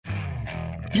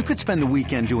You could spend the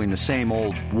weekend doing the same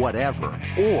old whatever,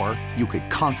 or you could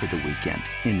conquer the weekend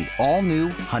in the all-new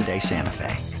Hyundai Santa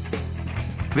Fe.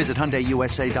 Visit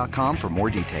HyundaiUSA.com for more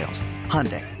details.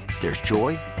 Hyundai, there's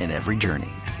joy in every journey.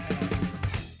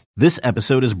 This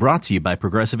episode is brought to you by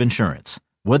Progressive Insurance.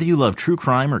 Whether you love true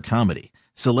crime or comedy,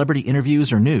 celebrity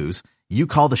interviews or news, you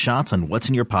call the shots on what's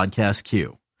in your podcast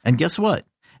queue. And guess what?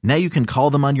 Now you can call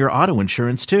them on your auto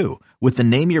insurance too with the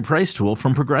Name Your Price tool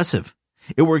from Progressive.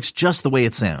 It works just the way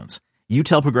it sounds. You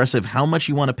tell Progressive how much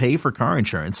you want to pay for car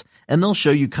insurance, and they'll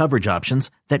show you coverage options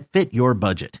that fit your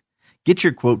budget. Get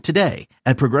your quote today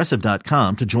at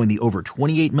Progressive.com to join the over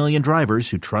 28 million drivers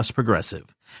who trust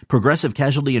Progressive. Progressive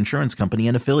Casualty Insurance Company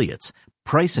and Affiliates.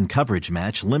 Price and coverage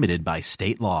match limited by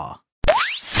state law.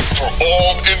 For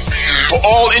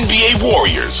all NBA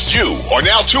warriors, you are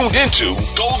now tuned into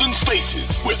Golden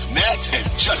Spaces with Matt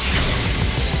and Justin.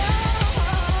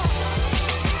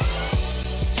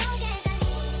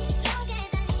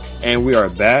 And we are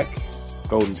back.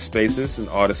 Golden Spaces, an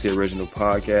Odyssey original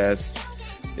podcast.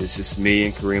 It's just me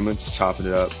and Karima just chopping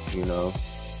it up,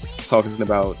 talking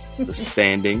about the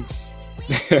standings.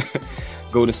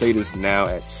 Golden State is now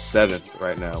at 7th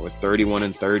right now with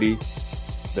 31-30.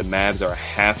 The Mavs are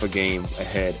half a game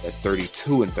ahead at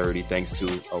 32-30 thanks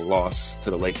to a loss to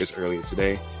the Lakers earlier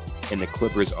today. And the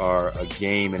Clippers are a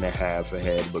game and a half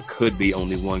ahead, but could be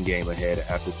only one game ahead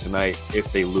after tonight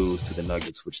if they lose to the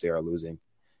Nuggets, which they are losing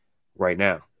right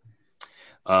now.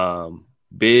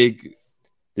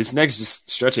 This next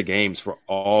just stretch of games for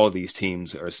all these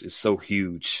teams is so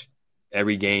huge.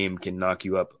 Every game can knock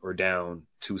you up or down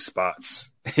 2 spots.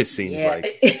 It seems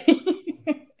like.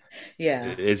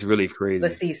 Yeah, it's really crazy.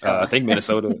 Let's see. I think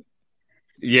Minnesota.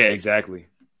 Yeah, exactly.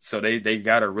 So they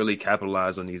got to really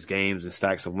capitalize on these games and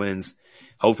stack some wins.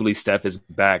 Hopefully, Steph is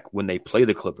back when they play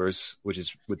the Clippers, which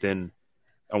is within,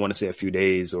 I want to say, a few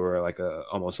days or like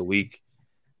almost a week.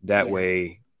 That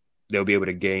way, they'll be able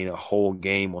to gain a whole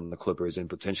game on the Clippers and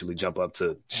potentially jump up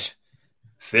to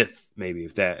 5th, maybe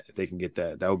if they can get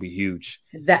that. That would be huge.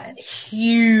 That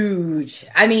huge.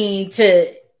 I mean,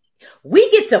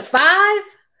 we get to 5.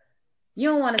 You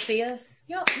don't want to see us.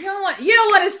 You don't want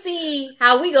to see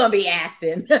how we gonna be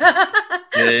acting.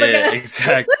 Yeah,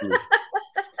 exactly.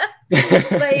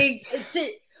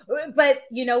 But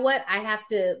you know what? I have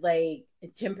to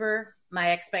temper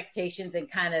my expectations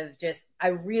and kind of I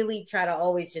really try to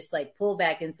always just pull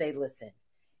back and say, listen,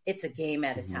 it's a game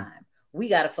at a time. We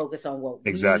got to focus on what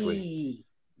we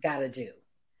got to do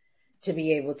to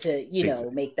be able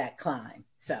to, make that climb.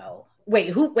 So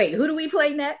who do we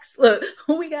play next? Look,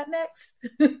 who we got next?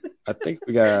 I think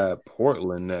we got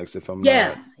Portland next, if I'm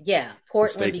not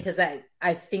Portland, mistaken. because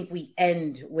I think we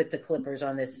end with the Clippers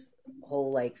on this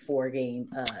whole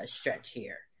 4-game stretch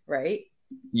here, right?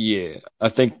 Yeah, I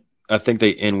think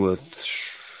they end with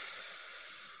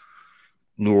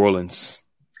New Orleans,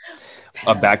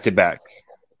 a back-to-back.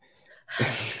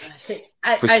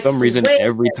 For some reason,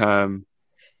 every time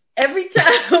we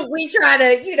try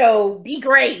to, be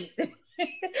great,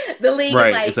 the league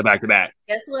is it's a back-to-back.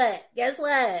 Guess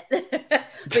what?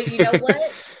 But you know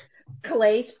what?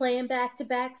 Clay's playing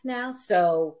back-to-backs now,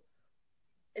 so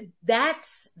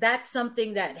that's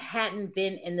something that hadn't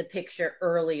been in the picture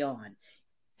early on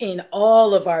in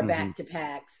all of our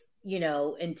back-to-backs,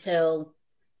 until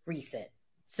recent.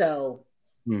 So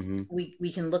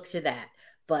we can look to that.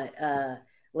 But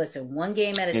listen, one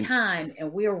game at a time,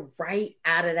 and we're right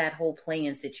out of that whole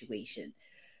play-in situation.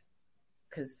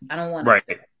 Because I don't want to.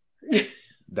 Right.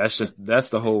 That's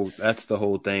the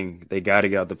whole thing. They got to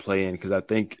get out the play-in because I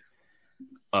think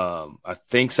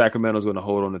Sacramento's going to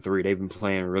hold on to 3. They've been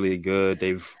playing really good.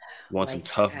 They've won some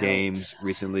tough games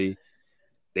recently.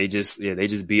 They just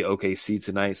beat OKC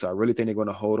tonight, so I really think they're going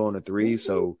to hold on to 3.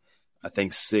 So I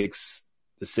think the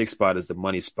 6th spot is the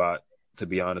money spot, to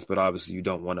be honest. But obviously, you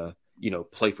don't want to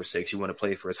play for 6. You want to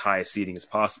play for as high a seeding as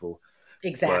possible.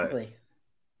 Exactly. But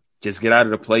just get out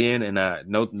of the play-in, and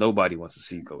nobody wants to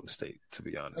see Golden State, to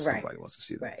be honest. Right. Nobody wants to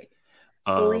see that. Right.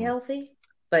 Fully healthy,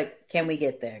 but can we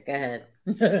get there? Go ahead.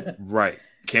 Right.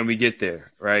 Can we get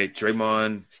there? Right.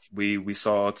 Draymond, we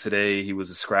saw today he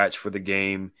was a scratch for the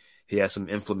game. He had some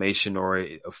inflammation or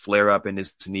a flare-up in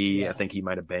his knee. Yeah. I think he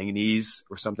might have banged knees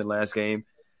or something last game.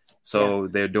 So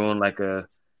they're doing like a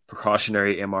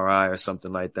precautionary MRI or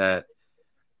something like that.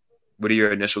 What are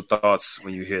your initial thoughts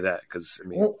when you hear that? Because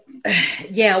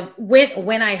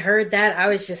when I heard that, I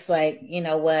was just like, you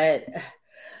know what,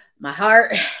 my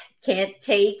heart can't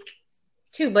take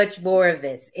too much more of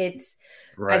this.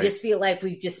 I just feel like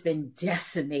we've just been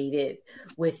decimated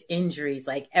with injuries.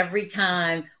 Like every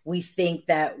time we think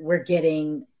that we're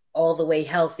getting all the way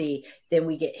healthy, then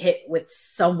we get hit with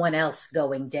someone else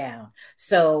going down.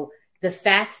 So the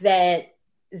fact that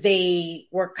they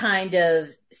were kind of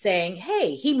saying,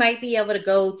 hey, he might be able to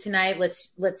go tonight.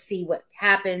 Let's see what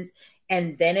happens.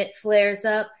 And then it flares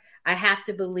up. I have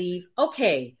to believe,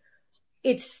 okay,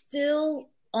 it's still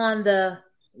on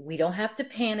we don't have to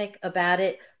panic about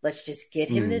it. Let's just get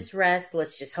him this rest.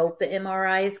 Let's just hope the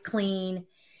MRI is clean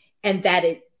and that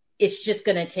it's just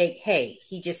going to take, hey,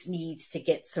 he just needs to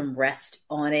get some rest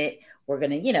on it. We're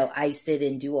going to, ice it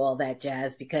and do all that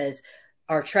jazz because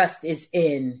our trust is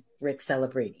in Rick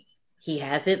Celebrini. He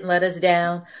hasn't let us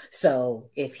down. So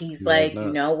if he's like,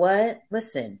 you know what,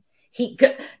 listen,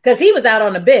 because he was out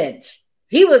on the bench.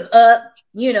 He was up,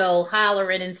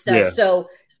 hollering and stuff. Yeah. So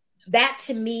that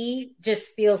to me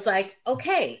just feels like,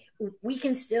 okay, we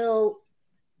can still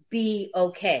be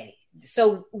okay.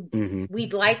 So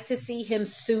we'd like to see him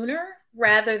sooner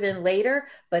rather than later,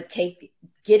 but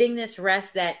getting this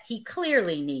rest that he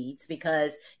clearly needs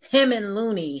because him and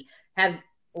Looney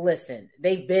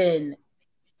they've been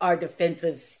our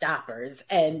defensive stoppers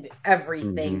and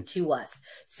everything to us.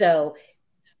 So,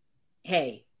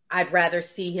 hey, I'd rather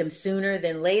see him sooner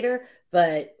than later,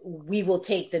 but we will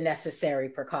take the necessary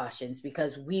precautions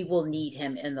because we will need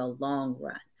him in the long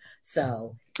run.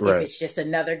 So if it's just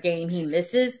another game he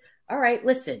misses, all right,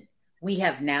 listen, we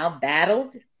have now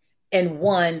battled and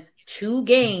won 2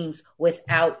 games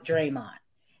without Draymond.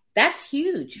 That's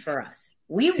huge for us.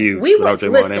 We without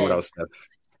Draymond and without Steph.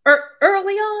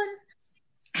 Early on,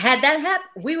 had that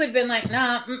happened, we would have been like,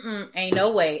 nah, ain't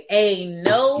no way.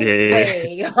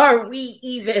 Way are we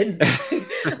even.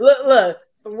 look,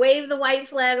 wave the white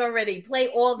flag already. Play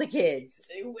all the kids.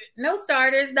 No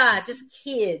starters, just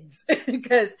kids.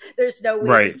 Because there's no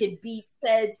way we can beat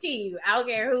said team. I don't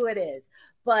care who it is.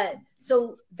 But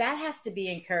so that has to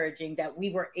be encouraging that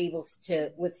we were able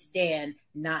to withstand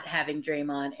not having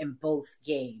Draymond in both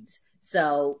games.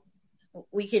 So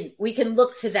we can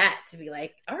look to that to be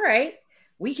like, all right,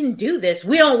 we can do this.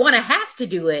 We don't want to have to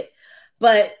do it,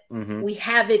 but we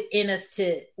have it in us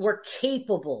we're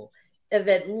capable of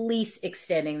at least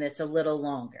extending this a little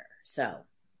longer. So.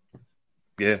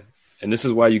 Yeah. And this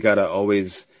is why you got to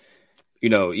always,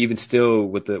 even still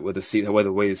with the season,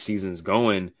 the way the season's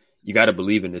going, you got to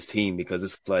believe in this team because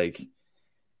it's like,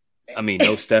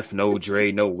 no Steph, no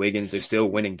Dre, no Wiggins. They're still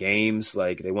winning games.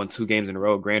 Like they won 2 games in a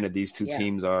row. Granted, these 2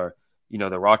 teams are,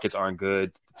 the Rockets aren't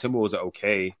good. The Timberwolves are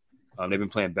okay. They've been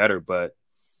playing better, but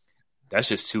that's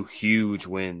just 2 huge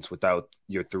wins without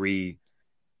your three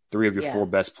of your 4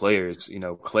 best players.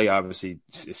 Clay obviously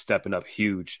is stepping up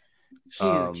huge.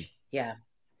 Huge.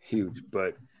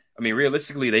 But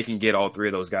realistically, they can get all 3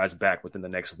 of those guys back within the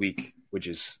next week, which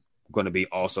is going to be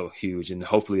also huge. And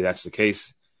hopefully that's the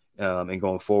case. And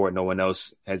going forward, no one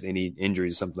else has any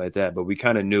injuries or something like that. But we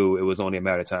kind of knew it was only a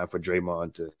matter of time for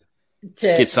Draymond to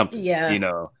get something.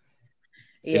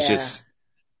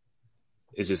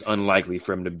 It's just unlikely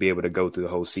for him to be able to go through the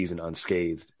whole season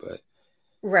unscathed. But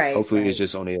hopefully it's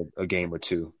just only a game or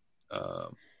 2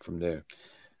 from there.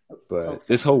 But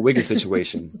this whole Wiggins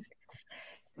situation,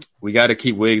 we got to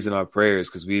keep Wiggs in our prayers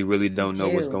because we really don't know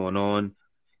what's going on.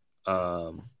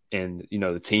 And,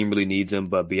 the team really needs him.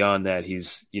 But beyond that,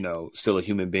 he's, still a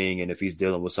human being. And if he's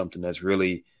dealing with something that's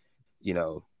really,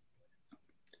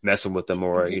 messing with them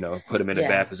or, put him in a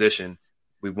bad position,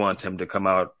 we want him to come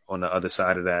out on the other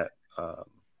side of that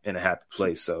in a happy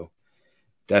place. So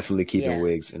definitely keeping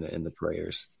Wiggs in the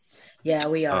prayers. Yeah,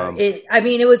 we are. It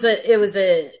was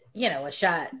a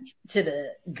shot to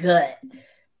the gut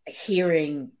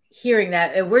hearing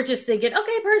that, and we're just thinking,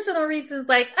 okay, personal reasons,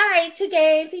 like, all right, 2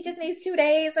 games, he just needs 2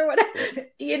 days or whatever,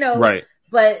 Right.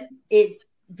 But it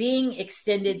being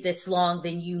extended this long,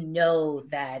 then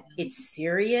that it's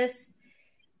serious.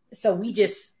 So we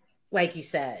just, like you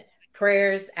said,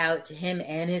 prayers out to him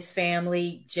and his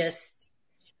family. Just,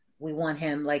 we want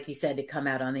him, like you said, to come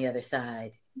out on the other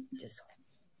side. Just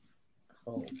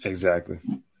hold. Exactly.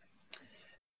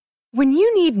 When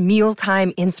you need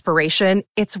mealtime inspiration,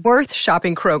 it's worth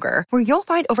shopping Kroger, where you'll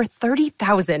find over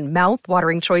 30,000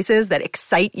 mouth-watering choices that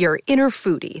excite your inner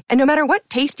foodie. And no matter what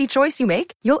tasty choice you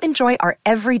make, you'll enjoy our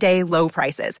everyday low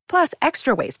prices, plus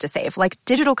extra ways to save, like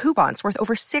digital coupons worth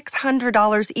over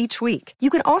 $600 each week. You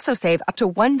can also save up to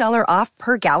 $1 off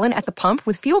per gallon at the pump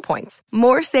with fuel points.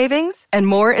 More savings and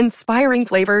more inspiring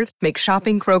flavors make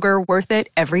shopping Kroger worth it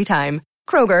every time.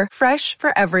 Kroger, fresh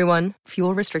for everyone.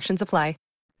 Fuel restrictions apply.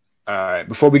 All right.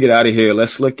 Before we get out of here,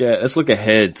 let's look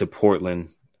ahead to Portland.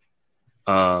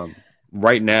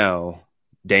 Right now,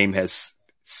 Dame has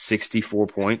 64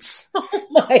 points. Oh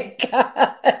my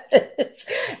gosh!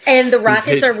 And the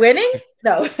Rockets are winning?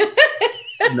 No.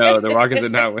 No, the Rockets are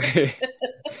not winning.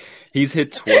 He's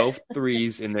hit 12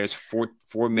 threes, and there's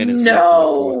four minutes left in the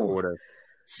fourth quarter.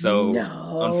 So,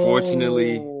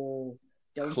 unfortunately,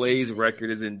 Klay's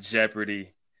record is in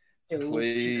jeopardy.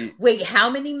 Wait, how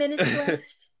many minutes left?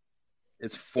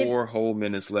 It's 4 whole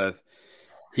minutes left.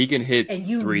 He can hit 3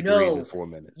 threes in 4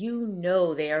 minutes. You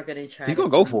know they are going to try. He's going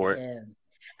to go for it.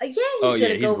 Yeah, he's going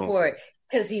to go for it.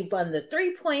 Because he won the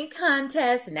 3-point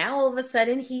contest. Now all of a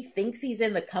sudden he thinks he's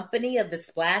in the company of the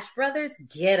Splash Brothers.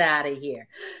 Get out of here.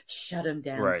 Shut him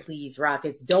down, please,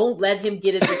 Rockets. Don't let him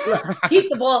get in the club.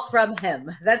 Keep the ball from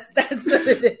him. That's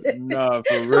No,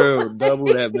 for real.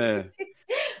 Double that man.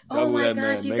 Oh my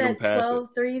gosh, he's at 12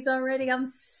 threes already. I'm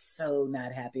so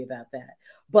not happy about that.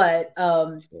 But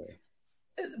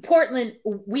Portland,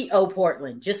 we owe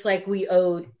Portland. Just like we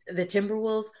owed the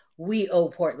Timberwolves. We owe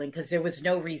Portland because there was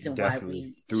no reason why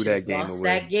we threw that game lost away.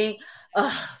 That game.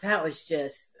 Oh, that was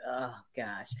just, oh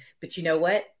gosh. But you know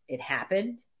what? It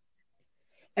happened.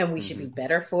 And we should be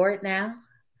better for it now.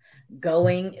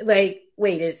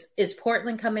 Wait, is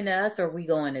Portland coming to us or are we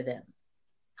going to them?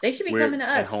 They should be coming to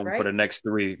us, at home right? for the next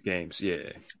 3 games,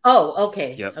 yeah. Oh,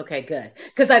 okay. Yep. Okay, good.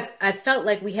 Because I felt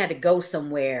like we had to go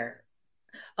somewhere.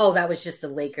 Oh, that was just the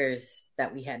Lakers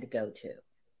that we had to go to.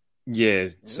 Yeah,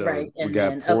 so we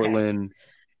got Portland,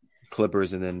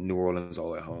 Clippers, and then New Orleans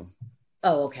all at home.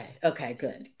 Oh, okay. Okay,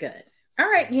 good. All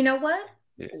right, you know what?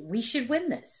 Yeah. We should win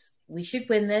this.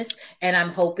 And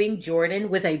I'm hoping Jordan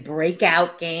with a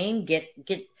breakout game get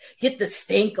the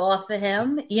stink off of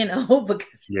him, because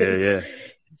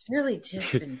it's really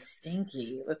just been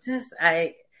stinky.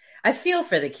 I feel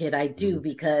for the kid, I do,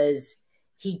 because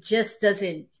he just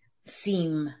doesn't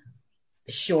seem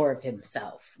sure of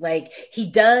himself. Like he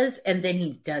does and then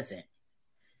he doesn't.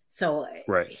 So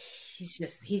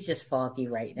he's just foggy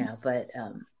right now. But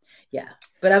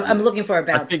but I'm looking for a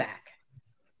bounce back.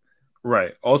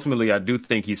 Right. Ultimately, I do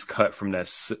think he's cut from that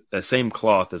same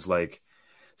cloth as like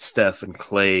Steph and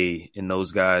Klay and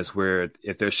those guys, where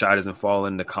if their shot isn't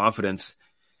falling, the confidence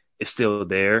is still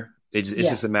there. It's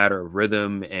just a matter of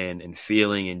rhythm and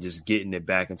feeling and just getting it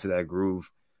back into that groove.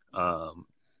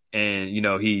 And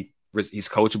he's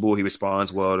coachable. He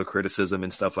responds well to criticism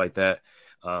and stuff like that.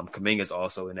 Kuminga's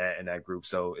also in that group.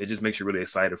 So it just makes you really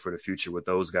excited for the future with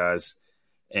those guys.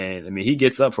 And I mean, he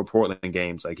gets up for Portland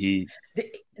games. Like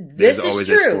there's always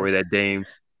that story that Dame.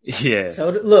 Yeah.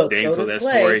 So Dame told that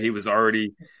story. He was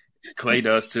already, Klay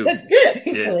does too.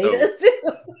 Klay does too.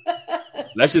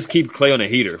 Let's just keep Klay on the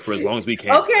heater for as long as we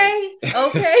can.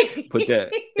 Okay. Put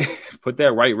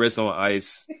that right wrist on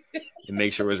ice and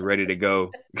make sure it's ready to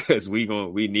go, because we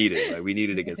need it. Like we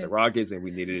needed it against the Rockets and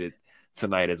we needed it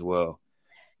tonight as well.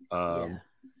 I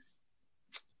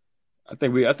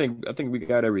think we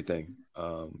got everything.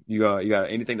 You got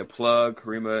anything to plug,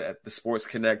 Karima, at the Sports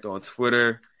Connect on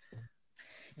Twitter?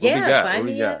 Find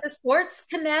me at the Sports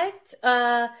Connect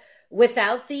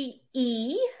without the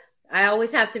E. I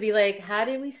always have to be like, how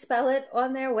did we spell it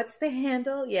on there? What's the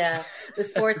handle? Yeah, the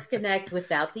Sports Connect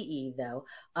without the E, though.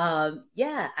 I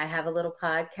have a little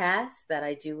podcast that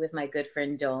I do with my good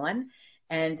friend Dawn,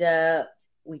 and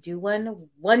we do one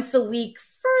once a week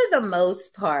for the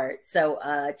most part.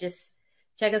 So just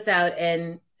check us out.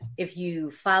 And if you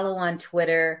follow on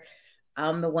Twitter,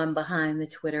 I'm the one behind the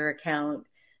Twitter account.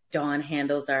 Dawn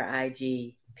handles our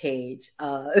IG page.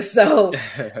 So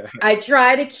I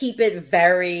try to keep it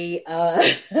very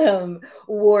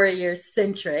warrior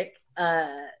centric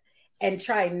and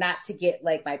try not to get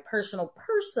like my personal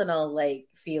like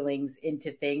feelings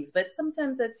into things, but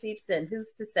sometimes that seeps in. Who's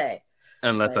to say?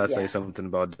 Unless I say something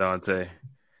about Dante.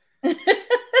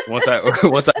 Once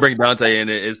I bring Dante in,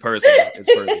 it's personal. It's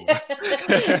personal.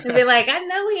 And be like, I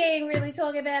know he ain't really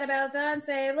talking bad about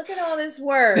Dante. Look at all this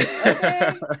work.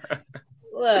 Okay?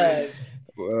 Look.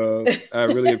 Well, I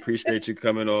really appreciate you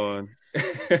coming on.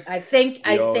 I thank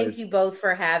you both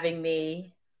for having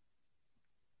me.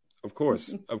 Of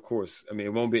course. I mean,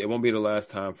 it won't be the last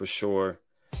time for sure.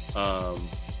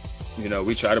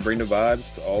 We try to bring the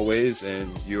vibes always,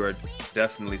 and you are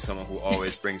definitely someone who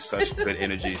always brings such good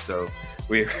energy. So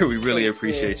we really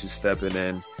appreciate you stepping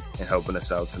in and helping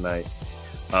us out tonight.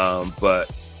 But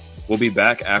we'll be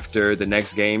back after the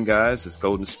next game, guys. It's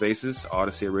Golden Spaces,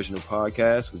 Odyssey Original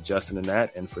Podcast with Justin and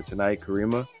Nat. And for tonight,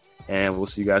 Karima. And we'll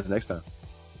see you guys next time.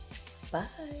 Bye.